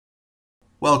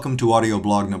Welcome to audio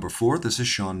blog number 4. This is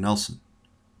Sean Nelson.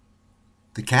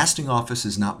 The casting office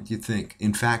is not what you think.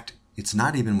 In fact, it's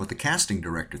not even what the casting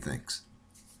director thinks.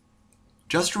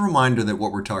 Just a reminder that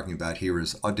what we're talking about here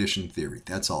is audition theory.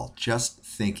 That's all, just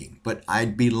thinking. But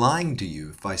I'd be lying to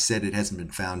you if I said it hasn't been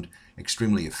found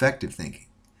extremely effective thinking.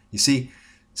 You see,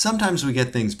 sometimes we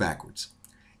get things backwards.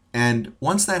 And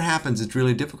once that happens, it's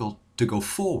really difficult to go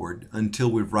forward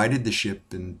until we've righted the ship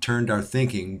and turned our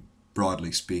thinking,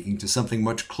 broadly speaking, to something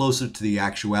much closer to the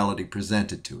actuality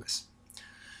presented to us.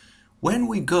 When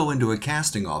we go into a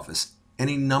casting office,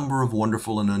 any number of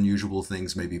wonderful and unusual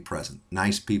things may be present.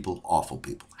 Nice people, awful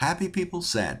people, happy people,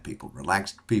 sad people,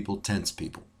 relaxed people, tense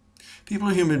people. People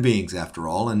are human beings after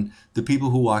all, and the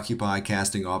people who occupy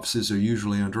casting offices are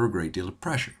usually under a great deal of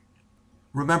pressure.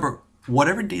 Remember,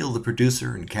 whatever deal the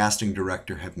producer and casting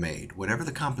director have made, whatever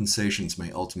the compensations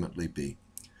may ultimately be,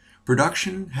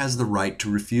 production has the right to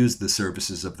refuse the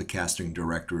services of the casting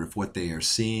director if what they are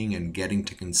seeing and getting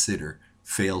to consider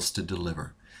fails to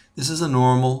deliver. This is a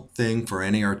normal thing for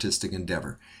any artistic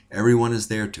endeavor. Everyone is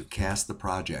there to cast the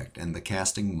project, and the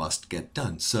casting must get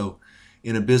done. So,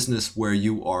 in a business where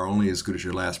you are only as good as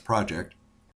your last project,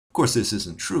 of course this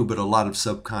isn't true, but a lot of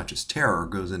subconscious terror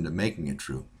goes into making it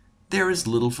true. There is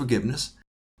little forgiveness,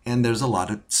 and there's a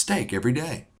lot at stake every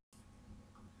day.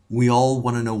 We all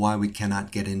want to know why we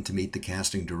cannot get in to meet the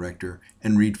casting director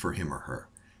and read for him or her.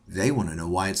 They want to know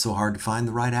why it's so hard to find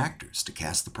the right actors to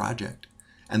cast the project.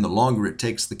 And the longer it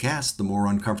takes the cast, the more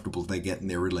uncomfortable they get in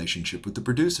their relationship with the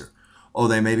producer. Oh,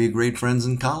 they may be great friends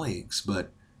and colleagues,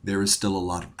 but there is still a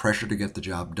lot of pressure to get the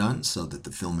job done so that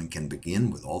the filming can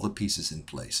begin with all the pieces in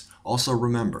place. Also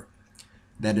remember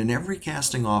that in every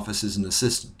casting office is an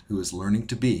assistant who is learning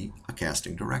to be a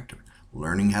casting director,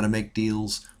 learning how to make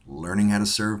deals, learning how to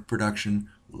serve production,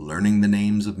 learning the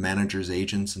names of managers,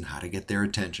 agents, and how to get their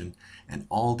attention. And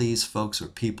all these folks are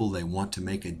people they want to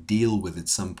make a deal with at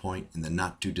some point in the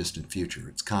not-too-distant future.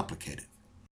 It's complicated.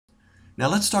 Now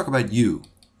let's talk about you,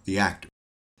 the actor.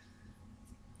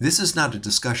 This is not a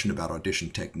discussion about audition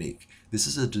technique. This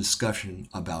is a discussion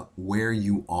about where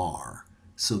you are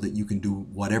so that you can do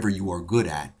whatever you are good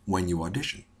at when you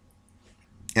audition.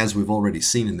 As we've already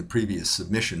seen in the previous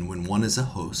submission, when one is a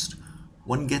host,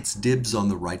 one gets dibs on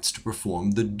the rights to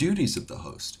perform the duties of the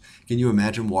host. Can you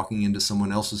imagine walking into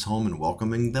someone else's home and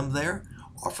welcoming them there,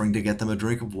 offering to get them a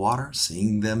drink of water,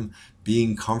 seeing them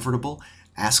being comfortable?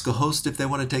 Ask a host if they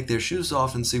want to take their shoes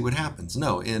off and see what happens.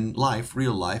 No, in life,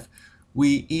 real life,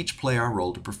 we each play our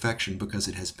role to perfection because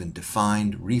it has been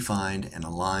defined, refined, and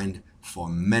aligned for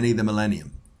many the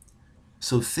millennium.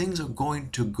 So things are going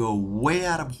to go way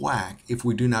out of whack if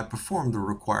we do not perform the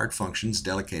required functions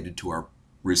delegated to our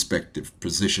respective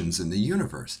positions in the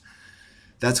universe.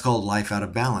 That's called life out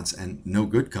of balance, and no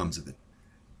good comes of it.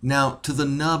 Now, to the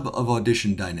nub of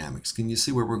audition dynamics. Can you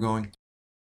see where we're going?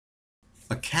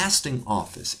 A casting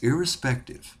office,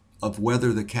 irrespective of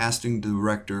whether the casting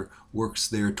director works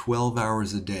there 12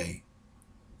 hours a day,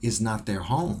 is not their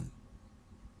home.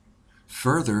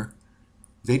 Further,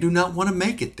 they do not want to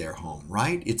make it their home,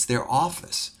 right? It's their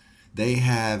office. They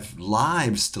have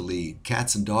lives to lead,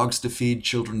 cats and dogs to feed,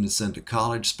 children to send to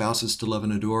college, spouses to love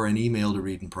and adore, and email to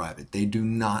read in private. They do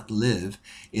not live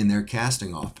in their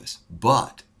casting office,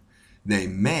 but they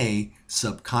may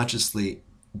subconsciously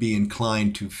be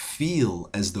inclined to feel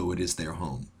as though it is their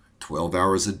home. 12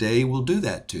 hours a day will do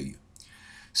that to you.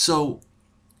 So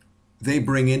they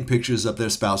bring in pictures of their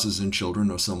spouses and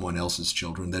children or someone else's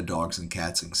children, their dogs and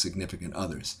cats and significant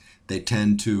others. They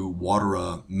tend to water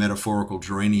a metaphorical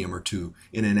geranium or two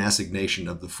in an assignation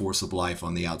of the force of life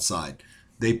on the outside.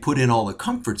 They put in all the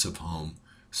comforts of home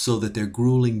so that their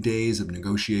grueling days of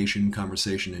negotiation,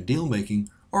 conversation, and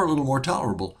deal-making are a little more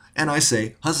tolerable, and I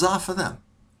say, huzzah for them.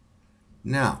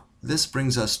 Now, this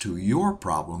brings us to your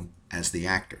problem as the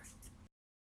actor.